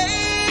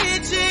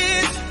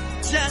ages?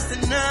 Just a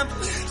number,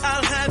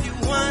 I'll have you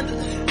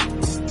wonder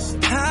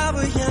how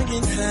a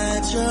youngin'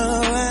 had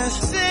your ass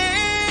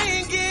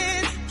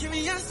singing.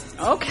 Curiosity.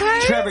 Okay.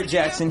 Trevor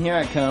Jackson, Here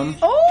I Come.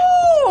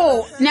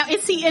 Oh, now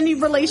is he any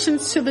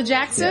relations to the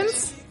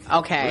Jacksons? Yes.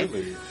 Okay.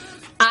 Really?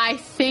 I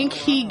think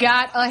he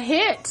got a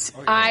hit.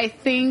 Oh, yeah.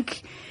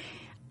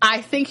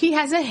 I think he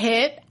has a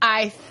hit.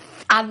 I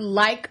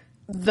like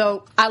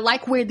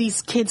where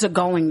these kids are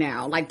going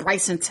now, like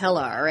Bryson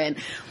Tiller and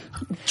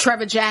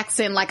Trevor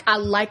Jackson. Like, I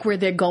like where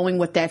they're going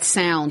with that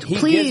sound.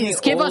 Please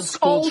give us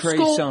old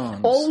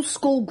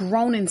school,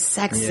 grown and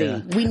sexy.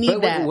 Yeah. We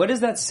need that. What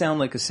does that sound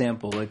like? A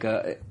sample? Like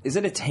is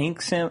it a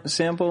Tank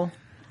sample?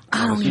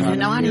 I don't even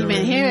know. I didn't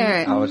even hear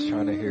it. I was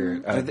trying to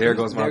hear it. There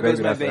goes my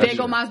baby. There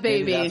goes my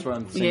baby. That's what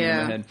I'm thinking in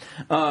my head.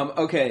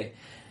 Okay.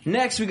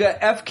 Next, we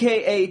got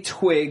FKA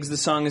Twigs. The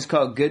song is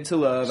called Good to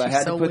Love. I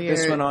had to put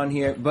this one on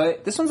here,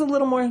 but this one's a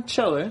little more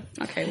chiller.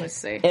 Okay, let's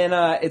see. And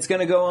it's going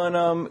to go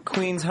on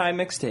Queen's High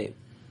mixtape.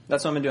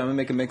 That's what I'm going to do. I'm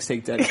going to make a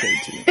mixtape dedicated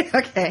to you.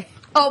 Okay.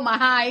 Oh, my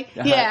high.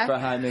 Yeah. For a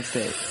high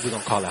mixtape. We're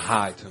going to call it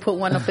high, too. Put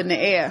one up in the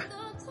air.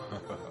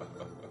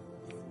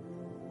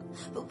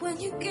 But when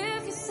you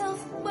give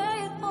yourself away,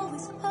 it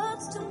always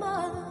hurts too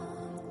much.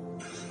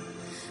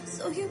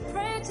 So you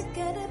pray to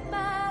get it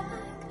back.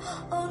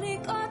 Only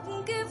God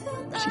can give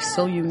you that. She's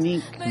so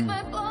unique. Make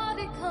my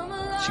body come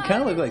alive. She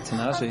kind of looked like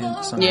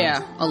Tinashe sometimes.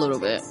 Yeah, a little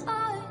bit. So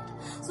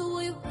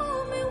will you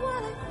hold me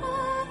while I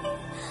cry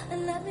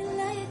and let me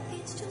lay it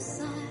each to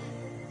side?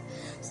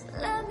 So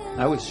let me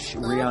I wish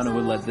Rihanna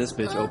would let this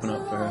bitch open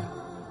up for her.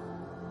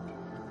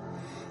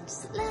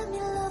 Just let me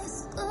love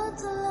is good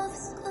to love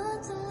is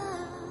good to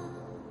love.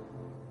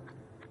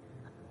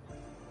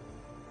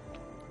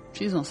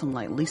 She's on some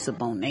like Lisa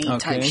Bonet Okay.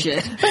 type shit.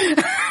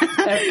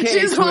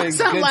 FKA Twigs,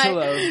 Good to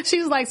Love.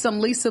 She's like some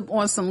Lisa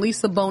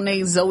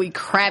Bonet, Zoe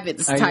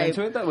Kravitz Are you type.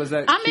 into it? That was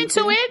that. I'm cute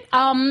into thing? it.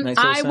 Nice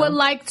little I would sound.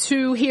 like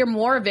to hear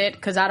more of it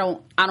because I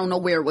don't know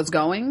where it was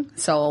going.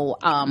 So,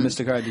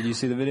 Mr. Carr, did you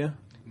see the video?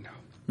 No.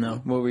 No.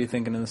 What were you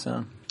thinking of the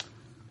sound?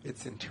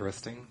 It's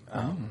interesting.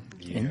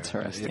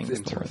 Interesting. It's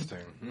interesting.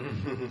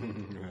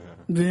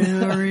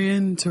 very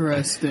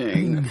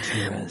interesting.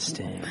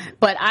 Interesting.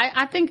 But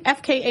I think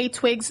FKA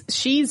Twigs,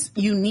 she's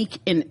unique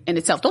in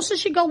itself. Doesn't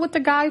she go with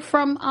the guy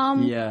from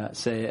Yeah,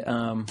 say it.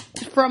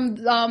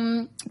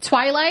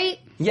 Twilight?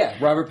 Yeah,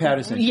 Robert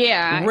Pattinson.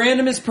 Yeah.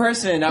 Randomest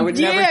person I would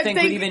never Yeah,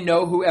 think would even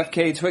know who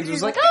FKA Twigs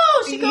was. Like,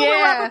 she go with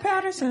Robert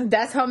Pattinson.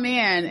 That's her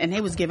man, and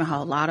they was giving her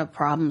a lot of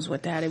problems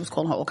with that. It was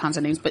calling her all kinds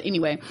of names. But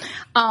anyway,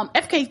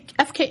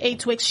 FKA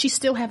Twigs, she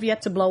still have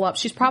yet to blow up.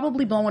 She's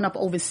probably blowing up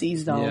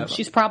overseas though. Yeah.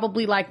 She's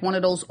probably like one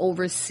of those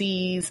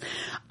overseas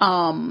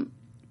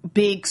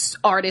big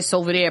artists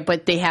over there,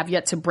 but they have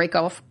yet to break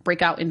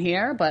out in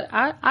here. But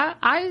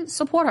I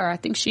support her. I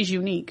think she's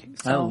unique.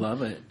 So, I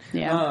love it.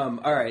 Yeah.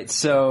 All right,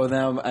 so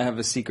now I have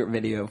a secret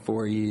video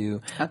for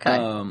you.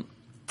 Okay.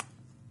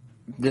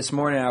 This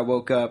morning I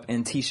woke up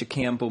and Tisha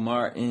Campbell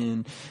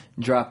Martin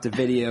dropped a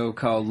video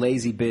called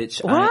 "Lazy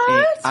Bitch."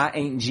 What? I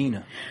ain't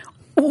Gina.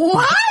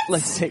 What?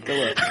 Let's take a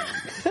look.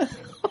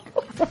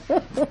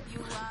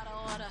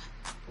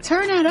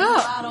 Turn it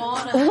up.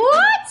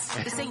 What?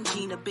 This ain't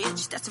Gina,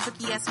 bitch. That's a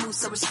rookie ass move,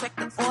 so respect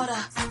the order.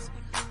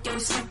 Yeah,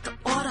 respect the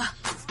order.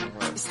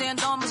 You stand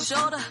on my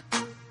shoulder.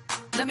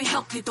 Let me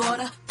help you,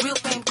 daughter. Real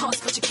fame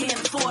costs, but you can't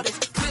afford it.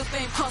 Real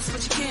fame costs,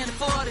 but you can't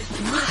afford it.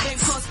 Real fame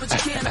costs, but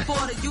you can't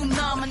afford it. You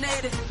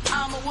nominated,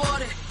 I'm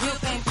awarded. Real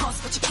fame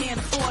costs, but you can't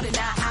afford it.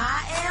 Now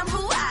I am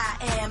who I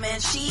am,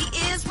 and she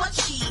is what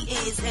she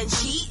is, and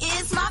she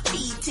is my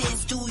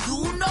fetus. Do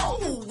you know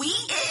who we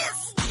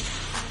is?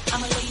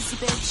 I'm a lazy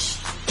bitch.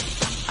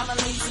 I'm a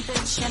lazy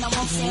bitch, and I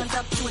won't stand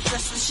up to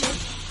address the shit.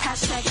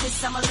 Hashtag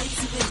this, I'm a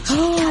lazy bitch.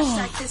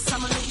 Hashtag this,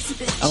 I'm a lazy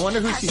bitch. I wonder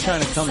who she's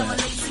trying to come I'm a at.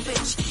 lazy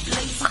bitch.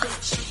 Lazy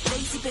bitch.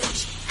 Lazy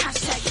bitch.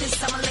 Hashtag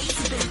this, I'm a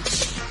lazy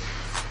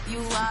bitch. You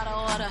out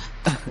of order.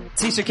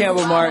 Tisha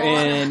Campbell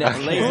Martin,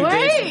 "Lazy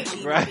Wait.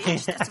 Bitch."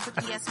 Right. That's a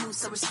rookie ass move,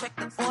 so respect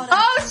the order.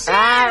 Oh shit!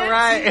 All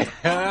right.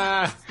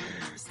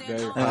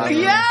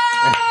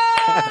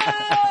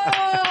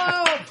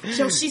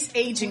 Yo, she's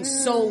aging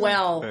so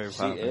well.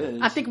 She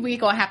is. I think we're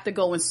gonna have to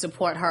go and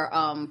support her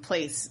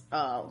place.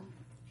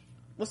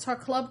 What's her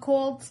club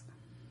called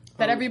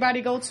that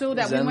everybody go to?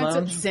 That Zen we went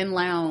Lounge? to Zen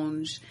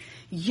Lounge.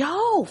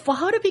 Yo, for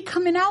her to be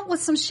coming out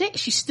with some shit,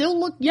 she still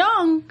look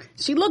young.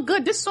 She look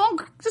good. This song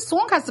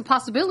has the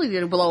possibility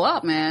to blow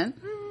up, man.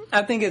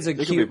 I think it's a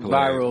could cute be played.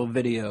 viral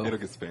video. It'll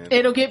get spammed.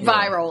 It'll get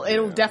viral.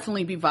 It'll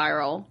definitely be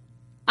viral.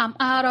 I'm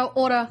out of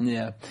order.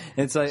 Yeah,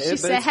 it's like She but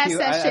said, it's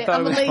cute. hashtag shit. thought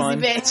I'm it a was lazy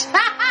fun. bitch.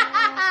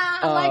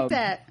 I like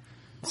that.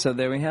 So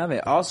there we have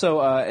it. Also,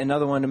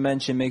 another one to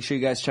mention, make sure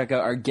you guys check out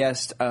our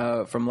guest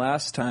from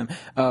last time,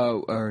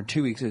 or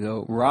 2 weeks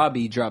ago.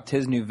 Robbie dropped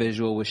his new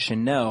visual with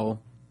Chanel.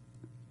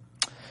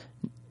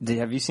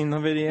 Have you seen the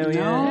video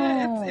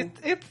yet?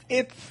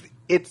 No.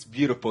 It's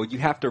beautiful. You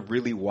have to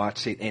really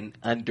watch it and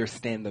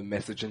understand the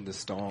message in the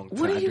song. What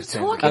to are you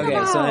understand talking the Okay,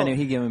 about? so I knew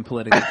he giving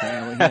political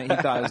thing. He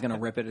thought I was going to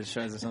rip it at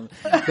shows or something.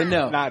 But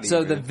no. Not So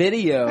even. the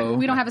video,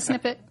 We don't have a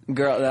snippet.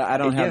 girl, I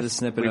don't have the Yes,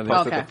 snippet we of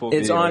posted it. Okay. the full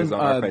It's video. on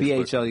our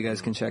Facebook. BHL. You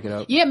guys can check it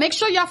out. Yeah, make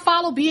sure y'all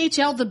follow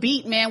BHL The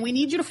Beat, man. We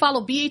need you to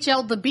follow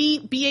BHL The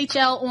Beat,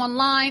 BHL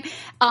Online.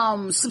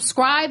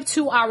 Subscribe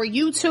to our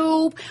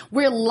YouTube.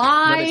 We're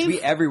live. We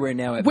everywhere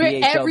now at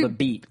We're BHL The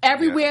Beat.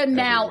 everywhere Yeah,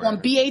 now everywhere.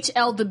 on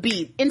BHL The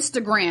Beat.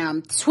 Instagram,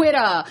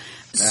 Twitter,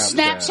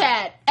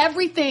 Snapchat,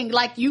 everything.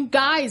 Like, you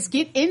guys,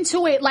 get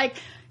into it. Like,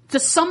 the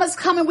summer's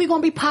coming. We're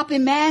going to be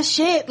popping mad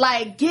shit.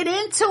 Like, get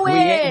into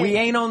it. We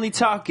ain't only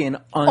talking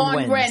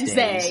on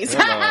Wednesdays. Ew.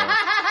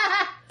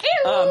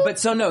 But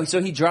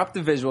so he dropped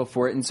the visual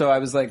for it, and so I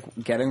was like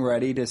getting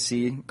ready to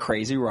see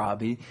Crazy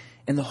Robbie,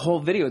 and the whole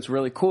video, it's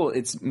really cool.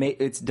 It's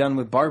done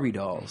with Barbie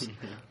dolls,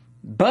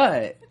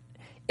 but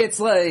It's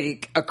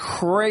like a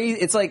crazy.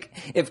 It's like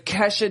if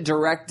Kesha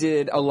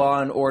directed a Law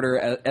and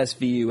Order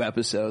SVU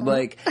episode.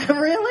 Like,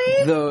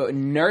 really? The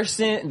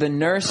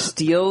nurse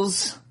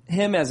steals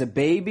him as a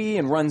baby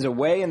and runs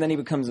away, and then he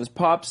becomes this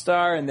pop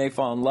star, and they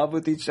fall in love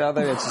with each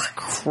other. It's just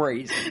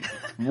crazy.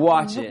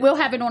 Watch it. We'll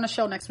have it on the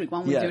show next week. Why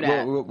don't we do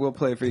that? We'll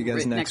play it for you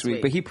guys next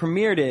week. But he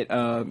premiered it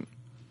on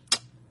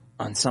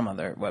some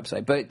other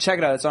website. But check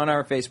it out. It's on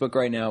our Facebook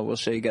right now. We'll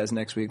show you guys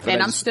next week.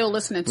 And I'm still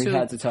listening to... We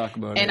had to talk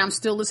about it. And I'm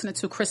still listening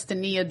to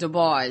Christina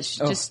DeBarge.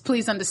 Just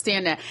please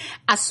understand that.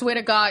 I swear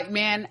to God,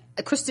 man,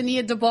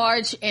 Christina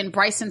DeBarge and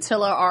Bryson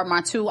Tiller are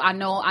my two. I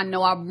know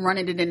I'm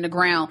running it in the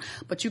ground.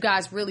 But you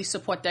guys really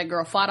support that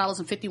girl.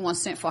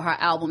 $5.51 for her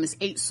album. It's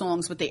 8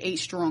 songs, but they 8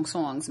 strong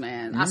songs,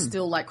 man. I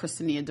still like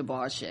Christina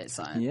DeBarge shit,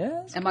 son.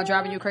 Yes. Am I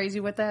driving you crazy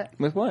with that?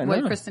 With what? With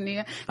no.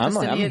 Christina? I'm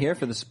here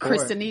for the support.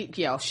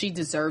 Christina, she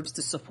deserves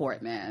the support,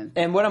 man.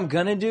 And what I'm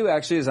gonna do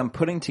actually is I'm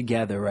putting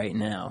together right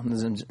now.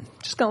 I'm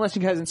just gonna let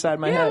you guys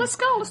inside my head. Yeah, let's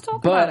go. Let's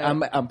talk about it.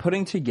 But I'm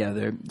putting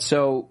together.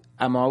 So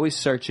I'm always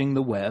searching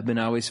the web, and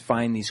I always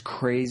find these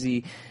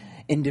crazy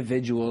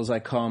individuals. I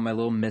call them my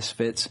little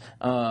misfits,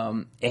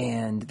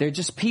 and they're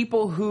just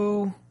people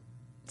who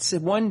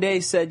one day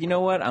said, "You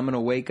know what? I'm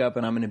gonna wake up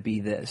and I'm gonna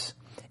be this."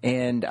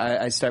 And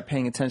I start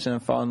paying attention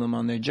and following them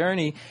on their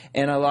journey.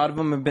 And a lot of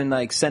them have been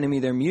like sending me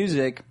their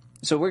music.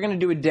 So we're gonna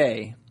do a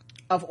day.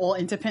 Of all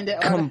independent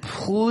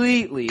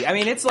completely. I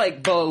mean, it's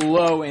like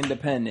below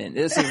independent.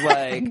 This is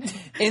like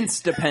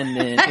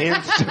Instapendent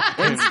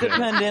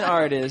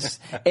artists.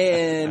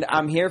 And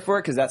I'm here for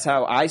it because that's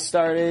how I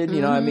started,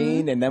 you know what I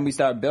mean? And then we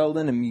start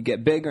building and you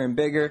get bigger and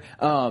bigger.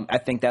 I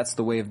think that's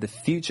the way of the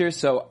future.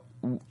 So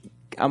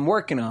I'm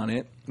working on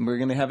it. We're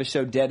going to have a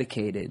show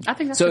dedicated. I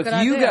think that's a good idea. So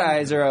if you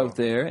guys are out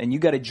there and you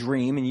got a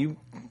dream and you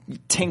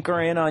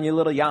tinkering on your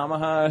little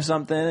Yamaha or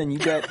something and you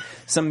got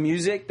some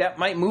music that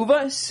might move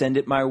us, send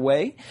it my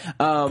way.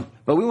 But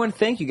we want to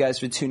thank you guys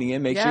for tuning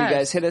in. Make sure you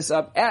guys hit us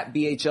up at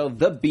BHL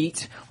The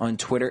Beat on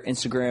Twitter,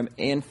 Instagram,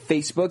 and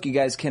Facebook. You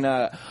guys can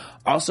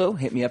also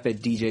hit me up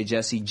at DJ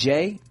Jesse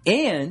J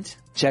and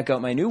check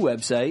out my new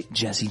website,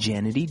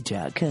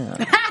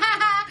 JesseJanity.com.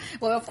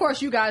 Well, of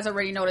course, you guys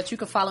already know that you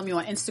can follow me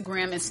on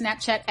Instagram and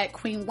Snapchat at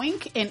Queen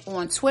Wink and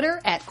on Twitter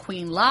at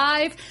Queen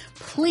Live.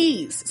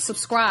 Please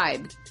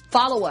subscribe.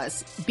 Follow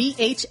us,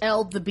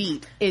 BHL The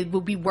Beat. It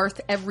will be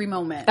worth every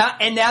moment.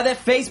 And now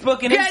that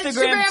Facebook and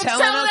Instagram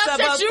telling us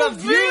about the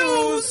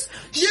views,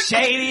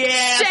 shady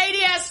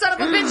ass son of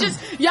a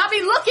bitches. Y'all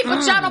be looking,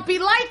 but y'all don't be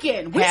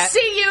liking. We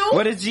see you.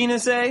 What does Gina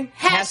say?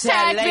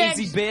 Hashtag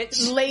lazy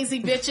bitch.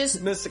 Lazy bitches.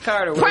 Mr.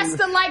 Carter. Press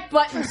the like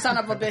button, son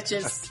of a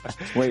bitches.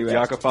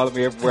 Y'all can follow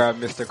me everywhere.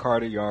 I'm Mr.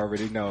 Carter. You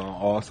already know on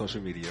all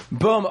social media.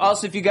 Boom.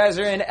 Also, if you guys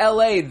are in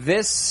LA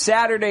this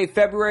Saturday,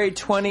 February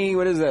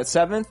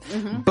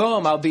 7th?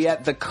 Boom. I'll be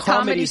at the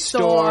Comedy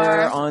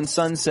Store on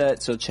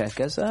Sunset, so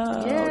check us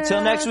out. Yeah.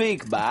 Till next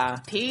week. Bye.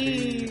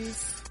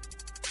 Peace.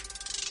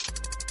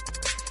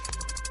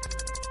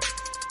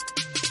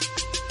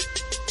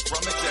 From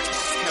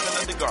executives Kevin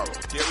Undergaro,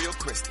 Dario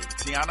Kristen,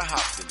 Tiana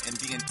Hobson, and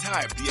the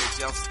entire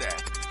BHL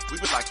staff, we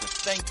would like to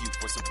thank you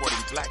for supporting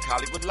Black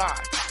Hollywood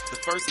Live, the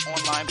first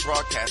online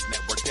broadcast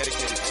network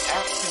dedicated to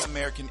African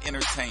American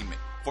entertainment.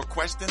 For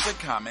questions and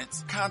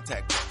comments,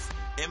 contact us.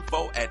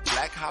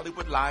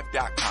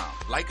 info@blackhollywoodlive.com.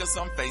 Like us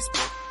on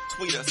Facebook,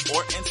 tweet us,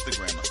 or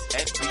Instagram us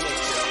at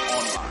BHL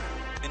Online.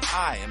 And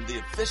I am the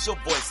official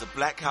voice of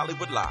Black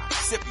Hollywood Live,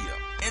 Scipio,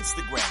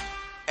 Instagram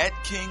at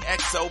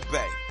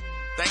KingXOBay.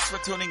 Thanks for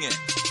tuning in.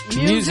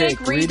 Music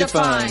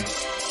redefined.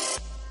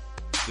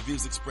 The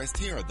views expressed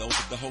here are those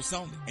of the hosts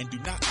only and do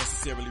not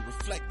necessarily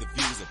reflect the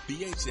views of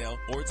BHL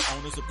or its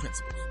owners or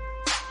principals.